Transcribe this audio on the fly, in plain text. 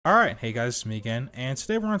Alright, hey guys, it's me again, and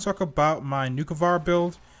today we're going to talk about my new Ivara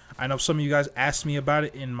build. I know some of you guys asked me about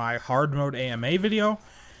it in my hard mode AMA video,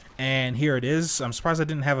 and here it is. I'm surprised I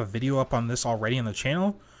didn't have a video up on this already on the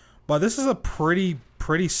channel, but this is a pretty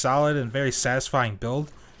solid and very satisfying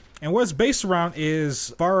build. And what it's based around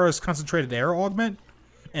is Ivara's concentrated arrow augment,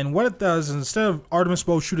 and what it does is instead of Artemis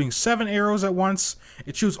bow shooting 7 arrows at once,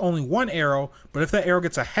 it shoots only 1 arrow, but if that arrow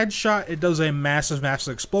gets a headshot, it does a massive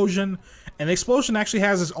explosion. And the explosion actually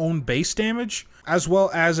has its own base damage, as well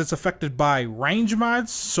as it's affected by range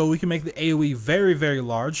mods, so we can make the AoE very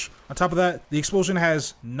large. On top of that, the explosion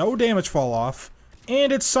has no damage fall off,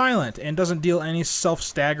 and it's silent and doesn't deal any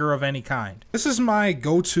self-stagger of any kind. This is my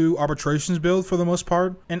go-to arbitrations build for the most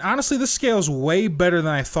part, and honestly this scales way better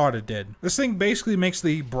than I thought it did. This thing basically makes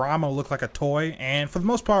the Bramma look like a toy, and for the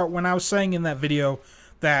most part, when I was saying in that video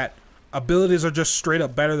that abilities are just straight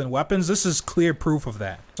up better than weapons, this is clear proof of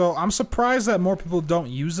that. So I'm surprised that more people don't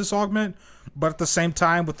use this augment, but at the same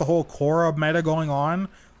time, with the whole Korra meta going on,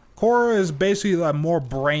 Korra is basically a more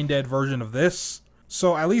brain dead version of this.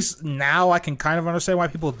 So at least now I can kind of understand why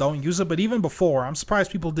people don't use it, but even before, I'm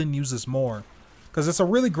surprised people didn't use this more, because it's a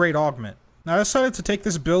really great augment. Now I decided to take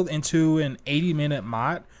this build into an 80-minute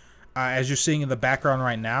mod, as you're seeing in the background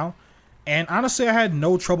right now. And honestly, I had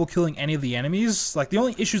no trouble killing any of the enemies. Like, the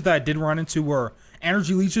only issues that I did run into were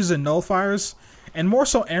energy leeches and nullifiers, and more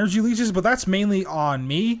so energy leeches, but that's mainly on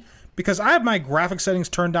me, because I have my graphic settings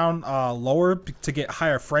turned down lower to get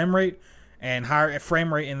higher frame rate, and higher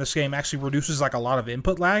frame rate in this game actually reduces like a lot of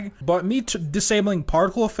input lag. But me disabling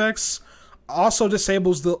particle effects also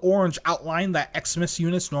disables the orange outline that Xmas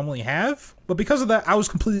units normally have. But because of that, I was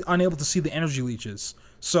completely unable to see the energy leeches.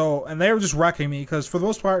 So, and they were just wrecking me, because for the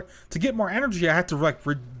most part, to get more energy, I had to like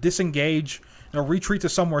disengage, retreat to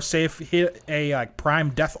somewhere safe, hit a like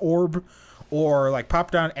prime death orb, or like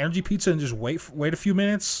pop down energy pizza and just wait a few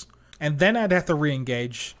minutes, and then I'd have to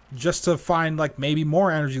re-engage just to find like maybe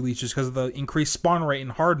more energy leeches because of the increased spawn rate in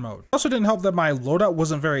hard mode. It also didn't help that my loadout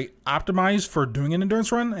wasn't very optimized for doing an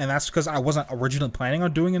endurance run, and that's because I wasn't originally planning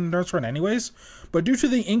on doing an endurance run anyways. But due to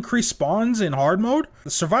the increased spawns in hard mode, the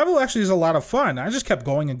survival actually is a lot of fun. I just kept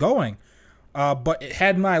going and going. But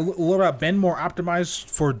had my loadout been more optimized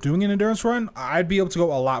for doing an endurance run, I'd be able to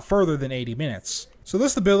go a lot further than 80 minutes. So this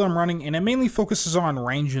is the build I'm running, and it mainly focuses on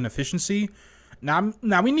range and efficiency. Now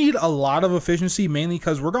we need a lot of efficiency, mainly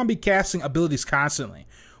because we're going to be casting abilities constantly.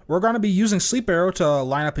 We're going to be using Sleep Arrow to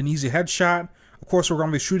line up an easy headshot. Of course, we're going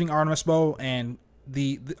to be shooting Artemis Bow, and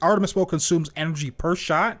the Artemis Bow consumes energy per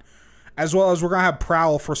shot, as well as we're going to have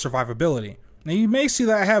Prowl for survivability. Now you may see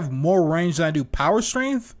that I have more range than I do power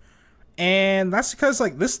strength, and that's because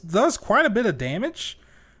like this does quite a bit of damage.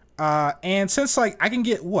 And since like I can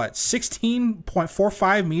get what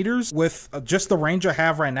 16.45 meters with just the range I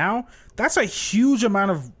have right now, that's a huge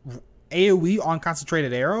amount of AoE on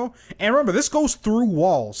concentrated arrow. And remember, this goes through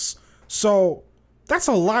walls, so that's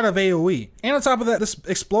a lot of AoE. And on top of that, this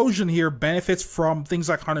explosion here benefits from things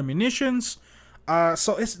like 100 munitions.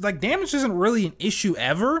 So it's like damage isn't really an issue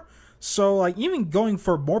ever. So like even going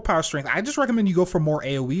for more power strength, I just recommend you go for more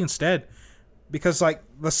AoE instead, because like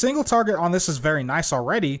the single target on this is very nice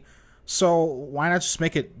already, so why not just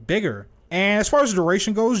make it bigger? And as far as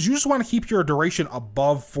duration goes, you just want to keep your duration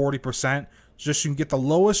above 40%, just so you can get the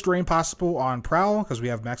lowest drain possible on Prowl, because we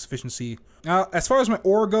have max efficiency. Now, as far as my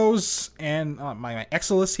aura goes, and my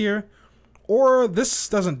Exilus here, aura, this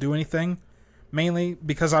doesn't do anything, mainly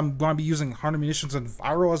because I'm going to be using 100 munitions and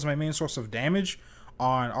Viral as my main source of damage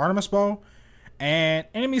on Artemis Bow. And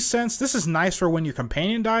enemy sense, this is nice for when your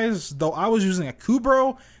companion dies, though I was using a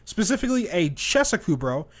Kubro, specifically a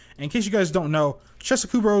Chesakubro. And in case you guys don't know,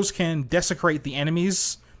 Chesakubros can desecrate the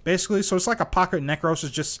enemies, basically. So it's like a pocket Necros, it's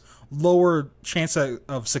just lower chance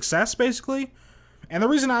of success, basically. And the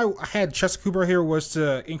reason I had Chesakubro here was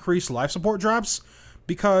to increase life support drops,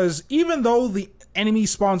 because even though the enemy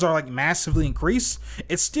spawns are like massively increased,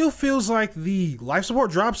 it still feels like the life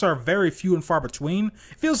support drops are very few and far between.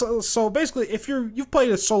 It feels so basically, if you've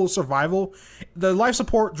played a solo survival, the life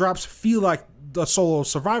support drops feel like the solo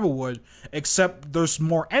survival would, except there's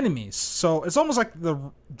more enemies, so it's almost like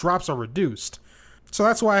the drops are reduced. So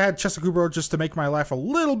that's why I had Chesakubro, just to make my life a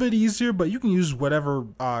little bit easier, but you can use whatever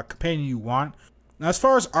companion you want. Now, as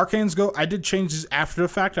far as arcanes go, I did change these after the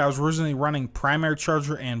fact. I was originally running Primary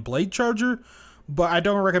Charger and Blade Charger, but I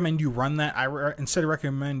don't recommend you run that. I instead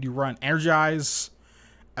recommend you run Energize,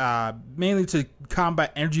 mainly to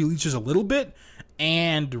combat energy leeches a little bit,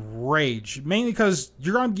 and Rage, mainly because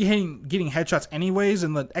you're going to be getting headshots anyways,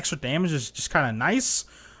 and the extra damage is just kind of nice.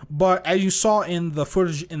 But as you saw in the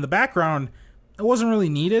footage in the background, it wasn't really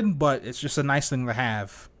needed, but it's just a nice thing to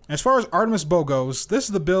have. As far as Artemis Bow goes, this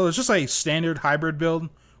is the build. It's just a standard hybrid build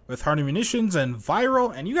with hardened munitions and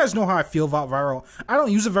viral, and you guys know how I feel about viral. I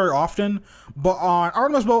don't use it very often, but on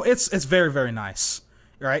Artemis Bow, it's very, very nice.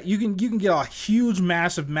 Right? You can get a huge,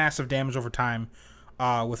 massive damage over time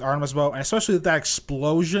with Artemis Bow, and especially with that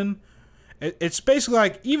explosion. It's basically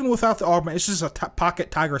like, even without the augment, it's just a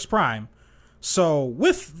pocket Tigris Prime. So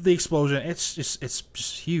with the explosion, it's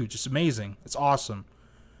just huge. It's amazing. It's awesome.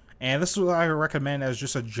 And this is what I recommend as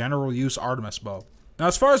just a general use Artemis Bow. Now,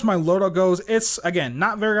 as far as my loadout goes, it's, again,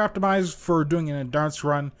 not very optimized for doing an endurance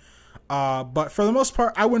run. But for the most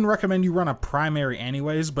part, I wouldn't recommend you run a primary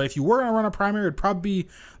anyways. But if you were going to run a primary, it'd probably be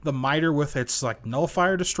the Miter with its like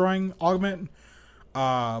nullifier destroying augment.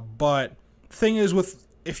 But thing is,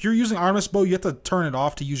 if you're using Artemis Bow, you have to turn it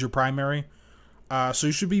off to use your primary. So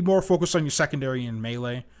you should be more focused on your secondary and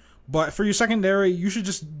melee. But for your secondary, you should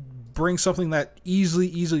just bring something that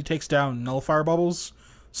easily takes down nullifier bubbles.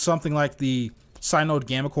 Something like the Synode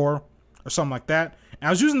Gamma Core or something like that. And I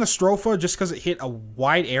was using the Stropha just because it hit a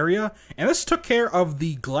wide area. And this took care of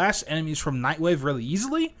the glass enemies from Nightwave really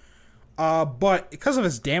easily. But because of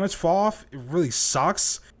its damage fall off, it really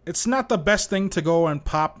sucks. It's not the best thing to go and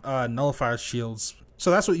pop nullifier shields. So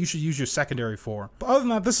that's what you should use your secondary for. But other than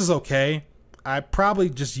that, this is okay. I'd probably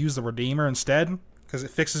just use the Redeemer instead, because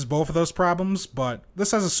it fixes both of those problems. But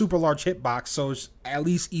this has a super large hitbox, so it's at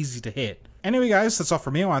least easy to hit. Anyway, guys, that's all for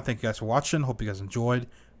me. I want to thank you guys for watching. Hope you guys enjoyed.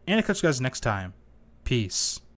 And I'll catch you guys next time. Peace.